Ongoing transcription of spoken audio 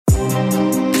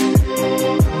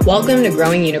Welcome to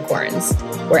Growing Unicorns,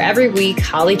 where every week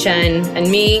Holly Chen and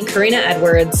me, Karina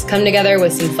Edwards, come together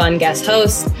with some fun guest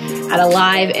hosts at a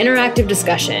live interactive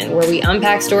discussion where we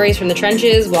unpack stories from the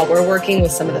trenches while we're working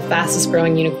with some of the fastest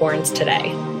growing unicorns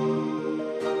today.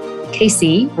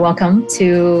 Kasey, welcome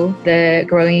to the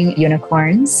Growing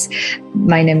Unicorns.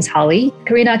 My name is Holly.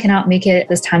 Karina cannot make it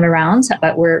this time around,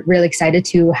 but we're really excited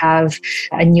to have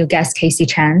a new guest,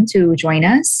 Chen, to join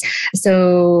us.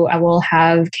 So I will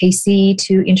have Kasey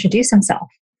to introduce himself.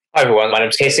 Hi everyone, my name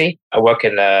is Kasey. I work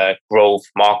in growth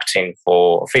marketing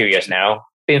for a few years now.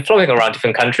 Been floating around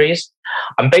different countries.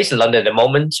 I'm based in London at the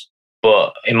moment,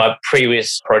 but in my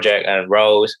previous project and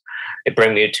roles, it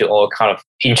brings me to all kind of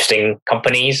interesting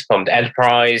companies, from the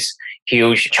enterprise,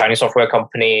 huge Chinese software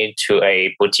company, to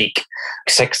a boutique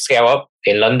scale up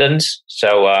in London.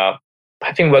 So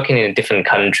I've been working in different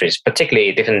countries,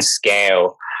 particularly different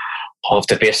scale of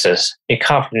the business. You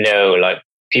can't know, like,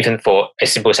 even for a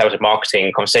simple sales and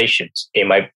marketing conversations, it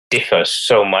might differ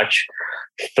so much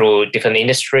through different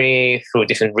industry, through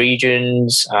different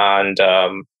regions. And I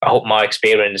hope my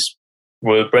experience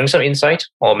will bring some insight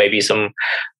or maybe some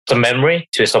memory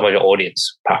to some of your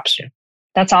audience, perhaps. Yeah.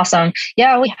 That's awesome.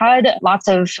 Yeah, we had lots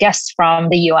of guests from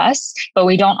the US, but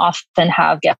we don't often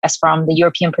have guests from the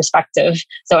European perspective.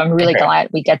 So I'm really glad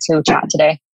we get to chat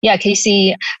today. Yeah,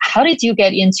 Kasey, how did you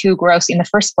get into growth in the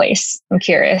first place? I'm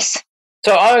curious.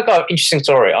 So I got an interesting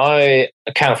story. I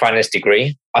account finance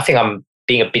degree. I think I'm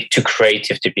being a bit too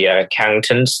creative to be an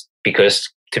accountant,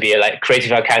 because to be a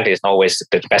creative accountant is not always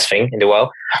the best thing in the world.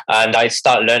 And I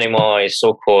started learning my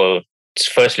so-called,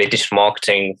 firstly, digital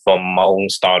marketing from my own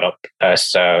startup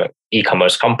as an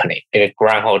e-commerce company. In the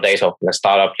groundhog days of the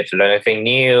startup, you have to learn anything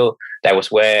new. That was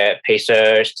where paid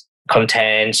search,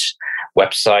 content,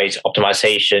 website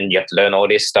optimization, you have to learn all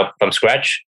this stuff from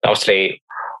scratch. Obviously,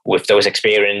 with those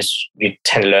experience, you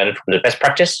tend to learn from the best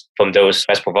practice, from those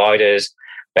best providers,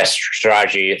 best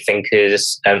strategy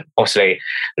thinkers. And obviously,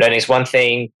 learning is one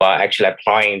thing, but actually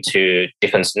applying to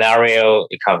different scenario,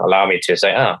 it kind of allow me to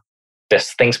say,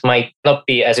 these things might not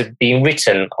be as it being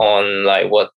written on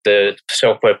like what the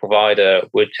software provider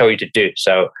would tell you to do.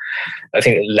 So I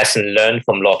think lesson learned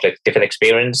from a lot of different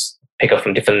experience, pick up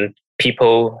from different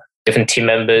people, different team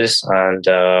members, and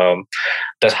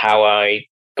that's how I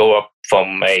go up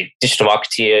from a digital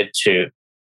marketeer to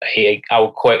I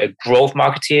would call it a growth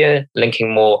marketeer,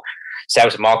 linking more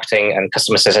sales and marketing and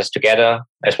customer success together.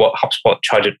 That's what HubSpot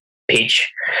tried to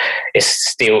pitch. Is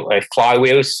still a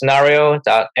flywheel scenario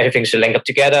that everything should link up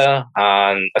together.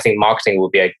 And I think marketing will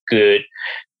be a good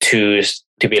tool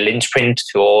to be a linchpin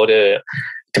to all the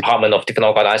department of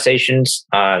different organizations.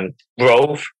 And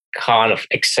growth kind of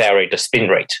accelerate the spin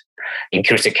rate,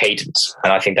 increase the cadence.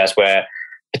 And I think that's where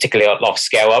particularly a lot of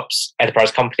scale-ups, enterprise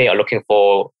company are looking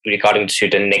for regarding to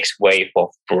the next wave of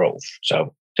growth.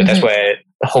 So that's where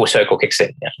the whole circle kicks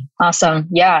in. Yeah. Awesome.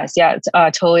 Yes. Yeah.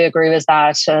 Totally agree with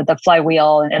that. The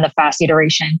flywheel and the fast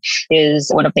iteration is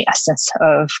one of the essence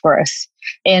of growth.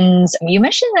 And you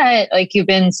mentioned that you've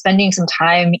been spending some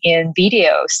time in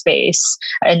video space,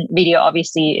 and video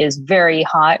obviously is very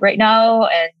hot right now.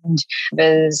 And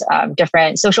there's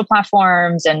different social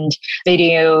platforms and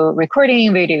video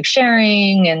recording, video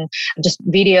sharing, and just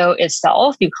video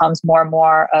itself becomes more and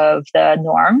more of the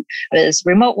norm. There's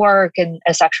remote work and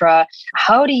etc.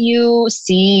 How do you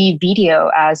see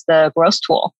video as the growth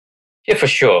tool? Yeah, for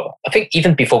sure. I think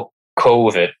even before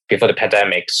COVID, before the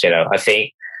pandemics, I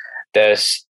think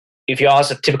if you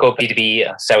ask a typical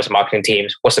B2B sales marketing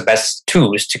teams, what's the best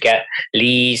tools to get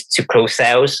leads to close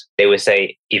sales? They would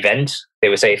say event, they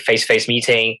would say face-to-face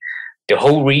meeting. The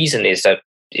whole reason is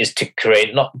to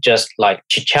create not just like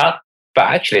chit-chat, but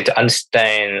actually to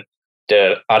understand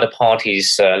the other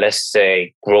parties, let's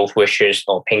say growth wishes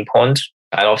or pain points.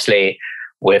 And obviously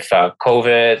with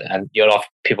COVID and a lot of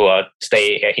people are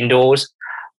stay indoors,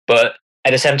 but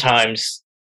at the same time,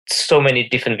 so many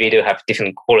different videos have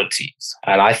different qualities.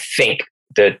 And I think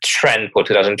the trend for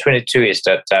 2022 is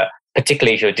that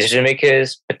particularly if you're decision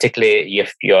makers, particularly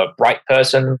if you're a bright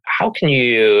person, how can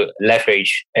you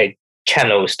leverage a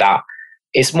channel that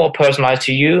is more personalized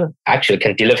to you, actually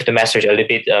can deliver the message a little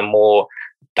bit more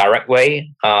direct way.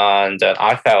 And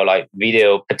I felt like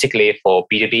video, particularly for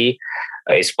B2B,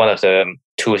 is one of the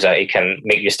tools that it can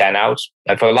make you stand out.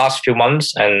 And for the last few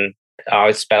months, and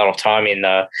I spent a lot of time in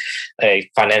a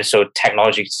financial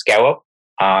technology scale up.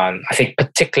 I think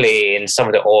particularly in some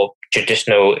of the old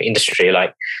traditional industry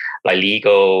like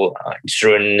legal,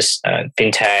 insurance,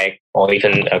 fintech, or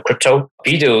even crypto,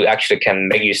 video actually can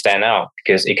make you stand out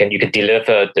because you can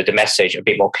deliver the message a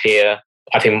bit more clear.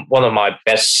 I think one of my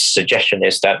best suggestions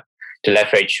is that to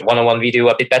leverage one-on-one video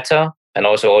a bit better, and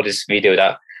also all this video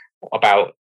that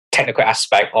about technical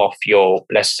aspect of your,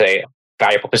 let's say,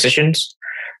 value propositions.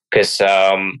 Because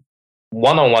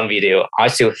one-on-one video, I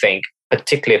still think,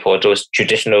 particularly for those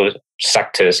traditional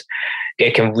sectors,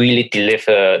 it can really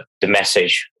deliver the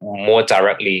message more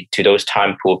directly to those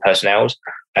time pool personnel.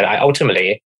 And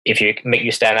ultimately, if you make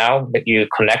you stand out, make you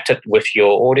connected with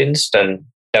your audience, then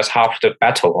that's half the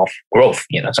battle of growth,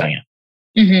 so yeah.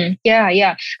 Mm-hmm.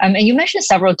 Yeah. And you mentioned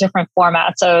several different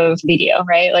formats of video,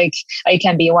 right? Like it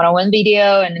can be one-on-one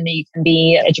video and then it can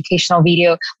be educational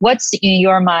video. What's in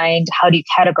your mind? How do you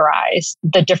categorize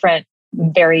the different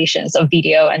variations of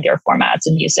video and their formats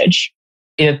and usage?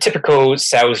 In a typical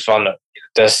sales funnel,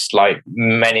 there's like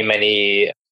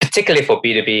many, particularly for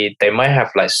B2B, they might have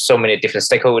like so many different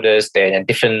stakeholders. They're in a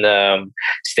different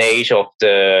stage of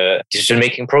the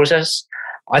decision-making process.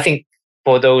 I think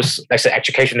for those, let's say,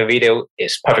 educational video,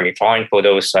 it's perfectly fine for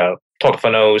those top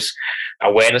funnels,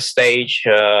 awareness stage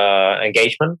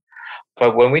engagement.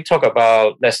 But when we talk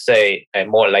about, let's say, a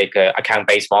more like a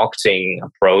account-based marketing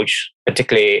approach,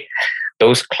 particularly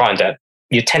those clients that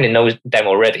you tend to know them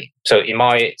already. So in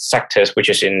my sectors, which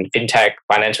is in fintech,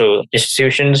 financial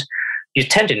institutions, you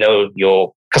tend to know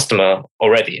your customer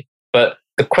already. But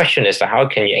the question is that how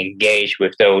can you engage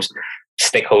with those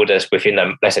stakeholders within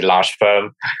a, let's say, large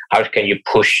firm? How can you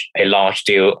push a large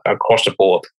deal across the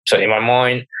board? So in my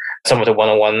mind, some of the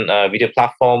one-on-one video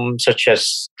platforms such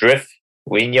as Drift,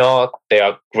 Wielding, they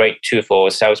are great too for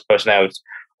sales personnel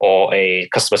or a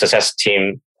customer success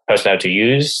team personnel to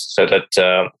use, so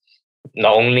that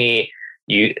not only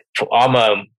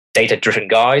I'm data-driven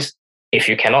guys, if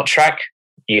you cannot track,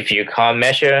 if you can't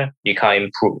measure, you can't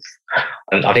improve.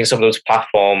 And I think some of those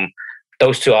platforms,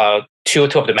 those two are two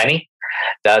of the many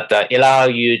that allow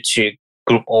you to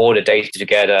group all the data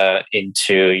together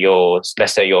into your,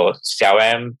 let's say, your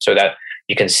CRM, so that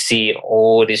you can see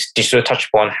all these digital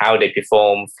touch points, how they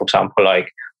perform. For example,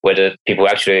 like whether people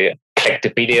actually click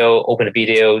the video, open the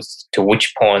videos, to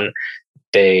which point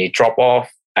they drop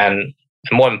off. And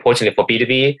more importantly for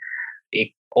B2B, it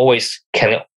always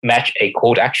can match a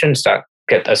call to actions that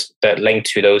get us that link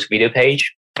to those video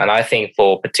page. And I think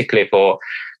particularly for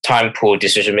time pool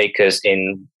decision makers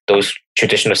in those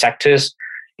traditional sectors,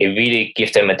 it really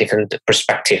gives them a different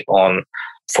perspective on,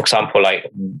 for example, like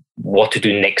what to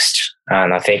do next.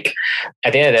 And I think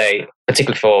at the end of the day,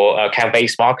 particularly for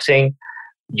account-based marketing,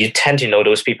 you tend to know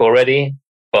those people already.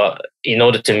 But in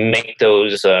order to make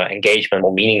those engagement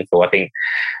more meaningful, I think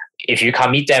if you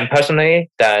can't meet them personally,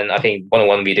 then I think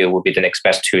one-on-one video would be the next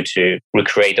best tool to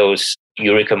recreate those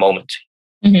eureka moments.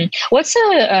 Mm-hmm. What's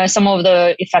some of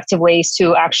the effective ways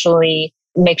to actually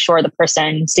make sure the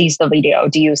person sees the video?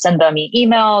 Do you send them an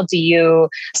email? Do you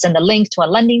send a link to a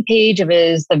landing page?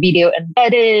 Is the video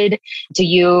embedded? Do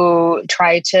you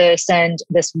try to send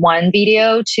this one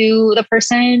video to the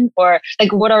person? Or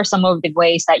like, what are some of the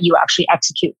ways that you actually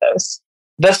execute those?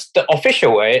 That's the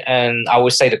official way, and I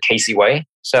would say the Kasey way.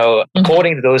 So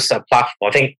according to those platforms,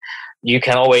 I think you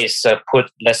can always put,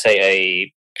 let's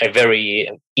say, a very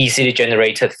easily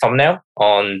generated thumbnail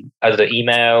on either the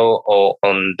email or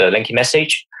on the linking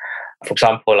message. For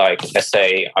example, like let's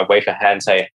say I wave a hand and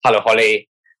say, "Hello, Holly,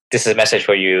 this is a message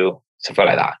for you," something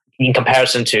like that. In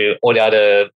comparison to all the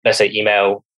other, let's say,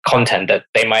 email content that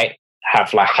they might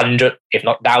have like 100, if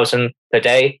not 1,000 per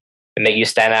day, and make you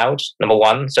stand out, number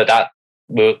one. So that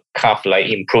will kind of like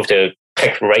improve the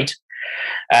click rate.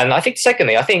 And I think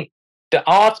secondly, I think the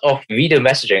art of video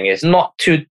messaging is not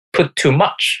to put too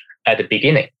much at the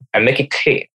beginning and make it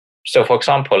clear. So for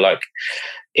example, like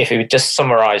if you just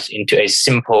summarize into a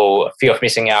simple fear of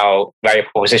missing out value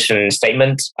proposition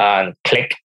statement and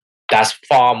click, that's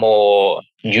far more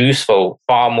useful,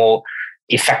 far more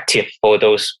effective for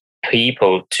those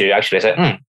people to actually say,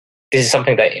 this is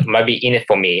something that might be in it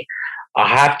for me. I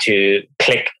have to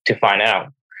click to find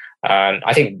out. And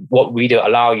I think what video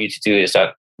allow you to do is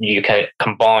that you can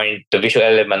combine the visual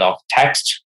element of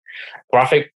text,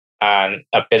 graphic, and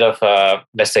a bit of,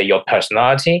 let's say, your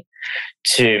personality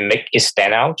to make it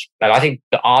stand out. And I think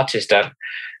the art is that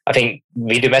I think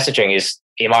video messaging is,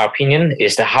 in my opinion,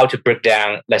 is the how to break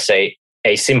down, let's say,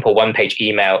 a simple one-page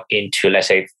email into, let's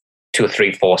say, 2,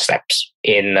 3, 4 steps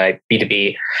in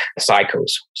B2B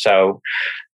cycles. So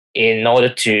in order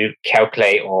to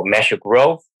calculate or measure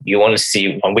growth, you want to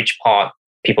see on which part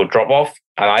people drop off.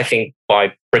 And I think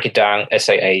by breaking down, let's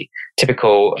say, a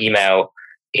typical email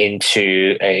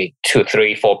into a 2,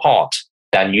 3, 4 parts,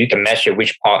 then you can measure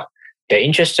which part they're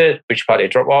interested, which part they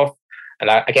drop off. And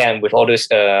again, with all this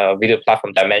video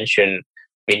platform dimension,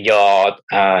 Wielding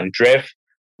and Drift,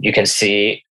 you can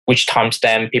see which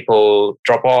timestamp people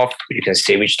drop off. You can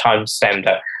see which timestamp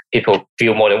that people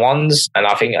view more than once. And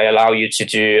I think I allow you to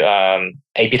do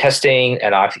A/B testing.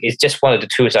 And it's just one of the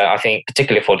tools that I think,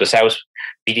 particularly for the sales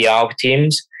BDR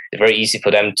teams, it's very easy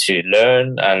for them to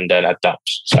learn and then adapt.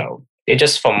 So it's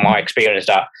just from my experience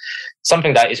that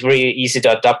something that is really easy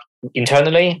to adapt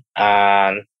internally,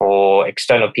 and for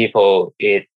external people,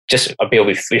 it just a bit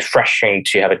refreshing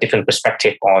to have a different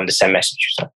perspective on the same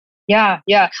message. So.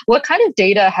 Yeah. What kind of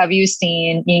data have you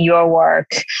seen in your work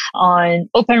on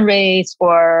open rates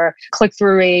or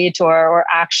click-through rate or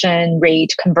action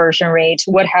rate, conversion rate?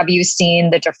 What have you seen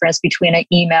the difference between an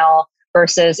email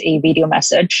versus a video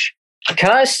message?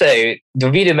 Can I say the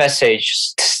video message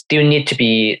still need to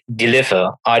be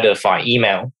delivered either via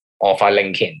email or via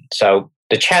LinkedIn? So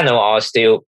the channel are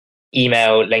still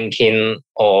email, LinkedIn,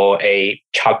 or a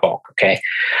chatbot. Okay,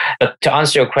 but to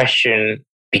answer your question,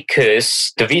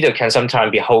 because the video can sometimes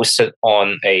be hosted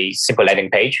on a simple landing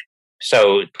page,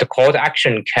 so the call to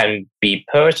action can be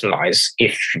personalized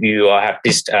if you have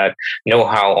this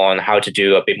know-how on how to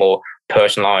do a bit more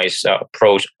personalized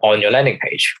approach on your landing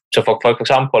page. So for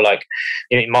example, like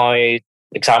in my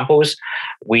examples,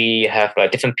 we have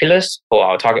different pillars for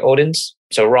our target audience.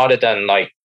 So rather than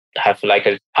have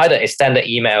either a standard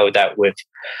email that with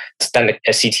standard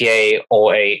CTA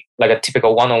or a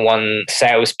typical one-on-one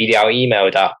sales BDR email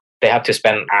that they have to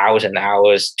spend hours and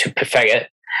hours to perfect it,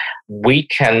 we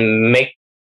can make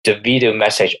the video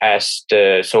message as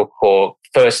the so-called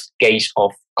first gauge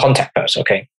of contact us.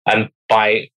 Okay, and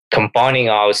by combining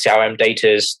our CRM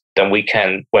data, then we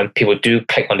can, when people do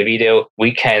click on the video,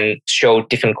 we can show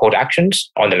different call to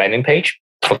actions on the landing page.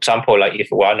 For example, if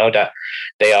we know that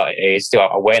they are still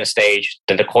awareness stage,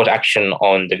 then the call to action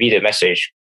on the video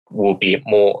message will be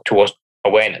more towards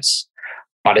awareness.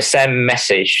 But the same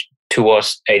message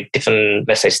towards a different,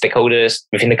 let's say, stakeholders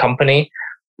within the company,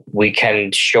 we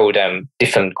can show them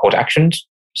different call to actions.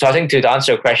 So I think to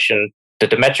answer your question,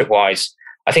 the metric wise,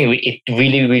 I think it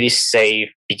really, really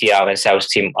saved BDR and sales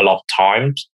team a lot of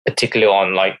time, particularly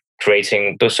on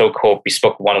creating those so-called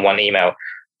bespoke one-on-one email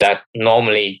that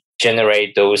normally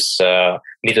generate those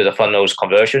middle of the funnels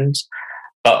conversions.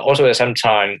 But also at the same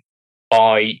time,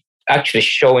 by actually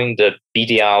showing the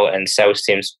BDR and sales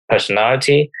team's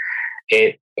personality,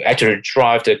 it actually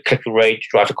drive the click rate,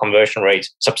 drive the conversion rate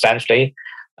substantially.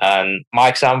 And my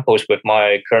examples with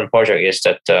my current project is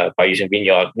that by using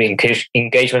Vineyard, we increase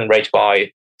engagement rate by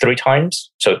 3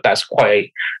 times. So that's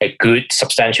quite a good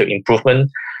substantial improvement.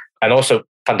 And also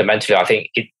fundamentally, I think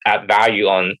it adds value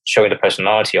on showing the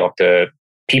personality of the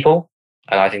people.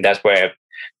 And I think that's where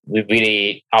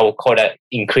I would call that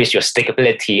increase your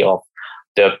stickability of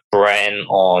the brand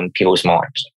on people's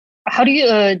minds. How do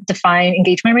you define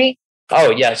engagement rate? Oh,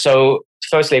 yeah. So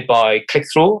firstly, by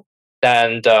click-through,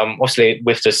 then mostly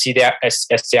with the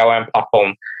CRM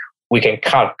platform, we can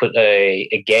kind of put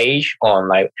a gauge on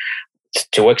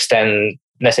to what extent,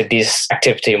 let's say, this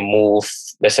activity move,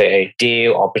 let's say, a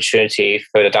deal opportunity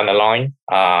further down the line.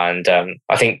 And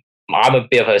I think I'm a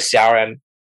bit of a CRM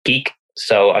geek,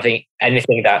 so I think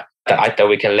anything that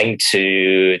we can link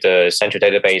to the central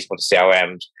database or the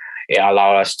CRM, it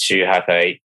allows us to have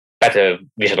a better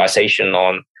visualization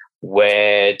on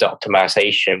where the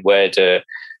optimization, where the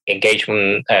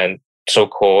engagement and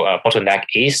so-called bottleneck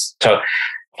is. So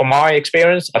from my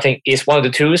experience, I think it's one of the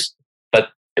tools, but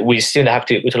we still have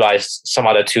to utilize some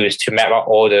other tools to map out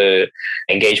all the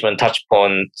engagement touch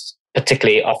points,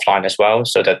 particularly offline as well,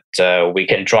 so that we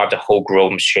can drive the whole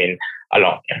growth machine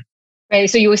along. Yeah. Right.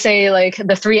 So you would say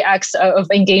the 3x of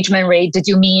engagement rate. Did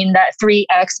you mean that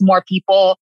 3x more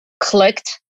people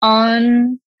clicked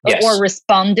on yes. or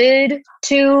responded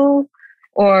to,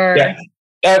 or? Yeah.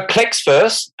 Clicks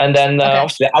first, and then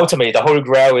obviously ultimately the holy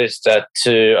grail is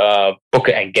to book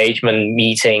an engagement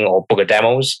meeting or book a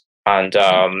demos. And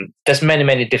there's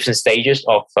many different stages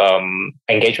of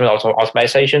engagement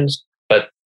automatizations, but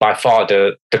by far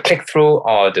the click-through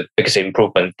are the biggest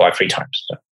improvement by 3 times.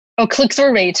 So. Oh,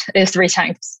 click-through rate is 3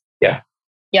 times. Yeah.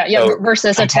 So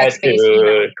versus a text-based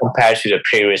email. Compared to the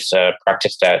previous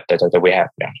practice that we have.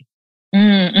 Yeah.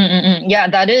 Yeah,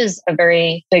 that is a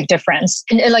very big difference.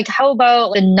 And how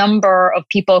about the number of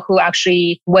people who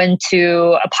actually went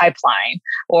to a pipeline,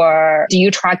 or do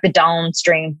you track the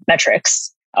downstream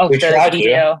metrics of the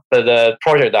video? So the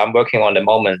project that I'm working on at the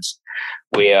moment,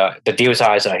 the deal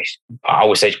size I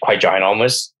would say quite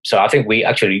ginormous. So I think we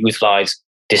actually utilize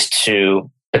this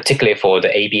tool particularly for the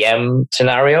ABM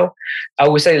scenario. I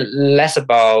would say less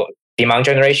about demand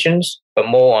generations, but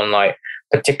more on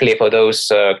particularly for those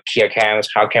key accounts,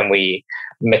 how can we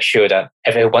make sure that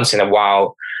every once in a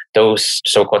while those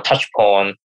so-called touch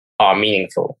points are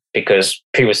meaningful? Because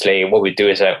previously what we do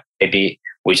is that maybe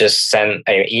we just send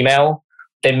an email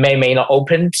they may not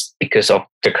open because of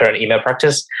the current email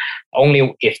practice.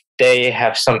 Only if they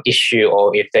have some issue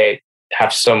or if they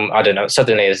have some, I don't know,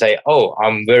 suddenly they say, oh,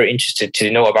 I'm very interested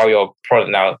to know about your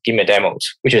product now, give me demos,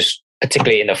 which is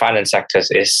particularly in the finance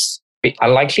sectors is a bit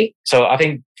unlikely. So I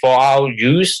think for our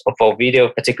use or for video,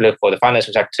 particularly for the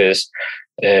financial sectors,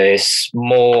 is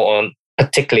more on,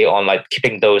 particularly on like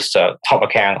keeping those top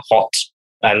account hot.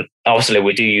 And obviously,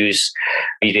 we do use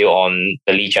video on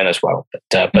the lead gen as well.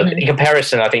 But in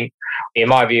comparison, I think, in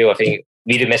my view, I think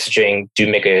video messaging do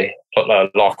make a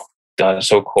lot of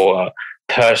so-called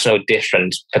personal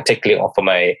difference, particularly from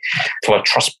a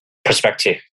trust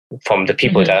perspective from the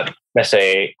people that, let's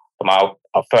say, from our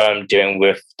firm dealing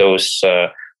with those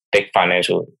big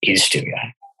financial institutions.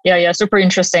 Yeah, super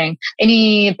interesting.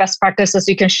 Any best practices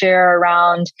you can share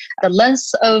around the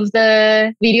length of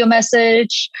the video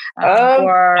message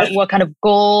or what kind of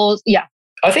goals? Yeah.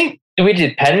 I think it really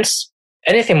depends.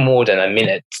 Anything more than a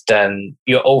minute, then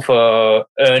you're over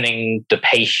earning the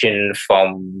patience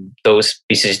from those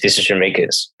business decision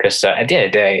makers. Because at the end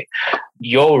of the day,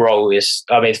 your role is,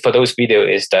 for those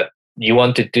videos is that you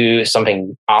want to do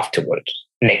something afterward,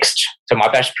 next. So my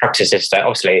best practice is that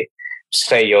obviously,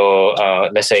 say your,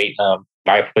 let's say,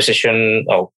 value proposition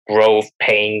or growth,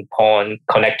 pain point,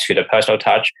 connect to the personal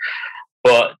touch.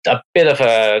 But a bit of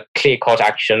a clear call to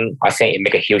action, I think it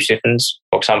make a huge difference.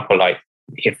 For example, like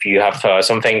if you have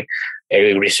something,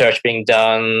 a research being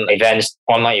done, events,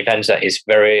 online events that is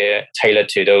very tailored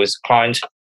to those clients,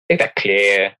 make that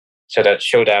clear so that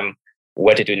show them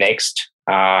where to do next.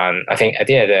 And I think at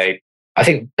the end of the day, I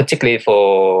think particularly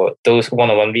for those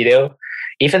one-on-one video,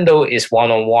 even though it's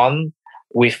one-on-one,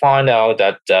 we find out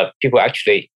that people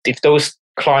actually, if those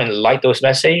clients like those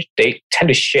messages, they tend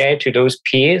to share to those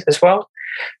peers as well.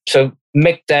 So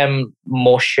make them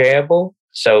more shareable.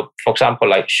 So for example,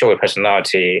 like show a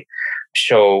personality,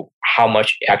 show how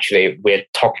much actually we're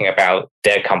talking about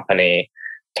their company,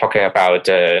 talking about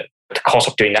the cost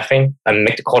of doing nothing, and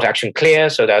make the call to action clear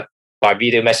so that by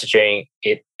video messaging,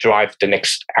 it drives the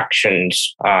next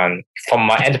actions. From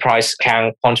my enterprise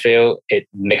account point of view, it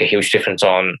make a huge difference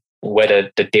on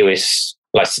whether the deal is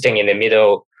like sitting in the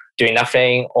middle, doing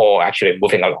nothing, or actually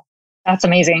moving along. That's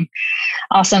amazing.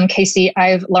 Awesome, Kasey.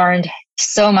 I've learned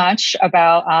so much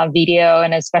about video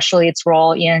and especially its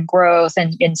role in growth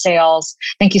and in sales.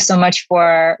 Thank you so much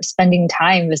for spending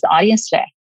time with the audience today.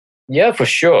 Yeah, for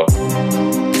sure.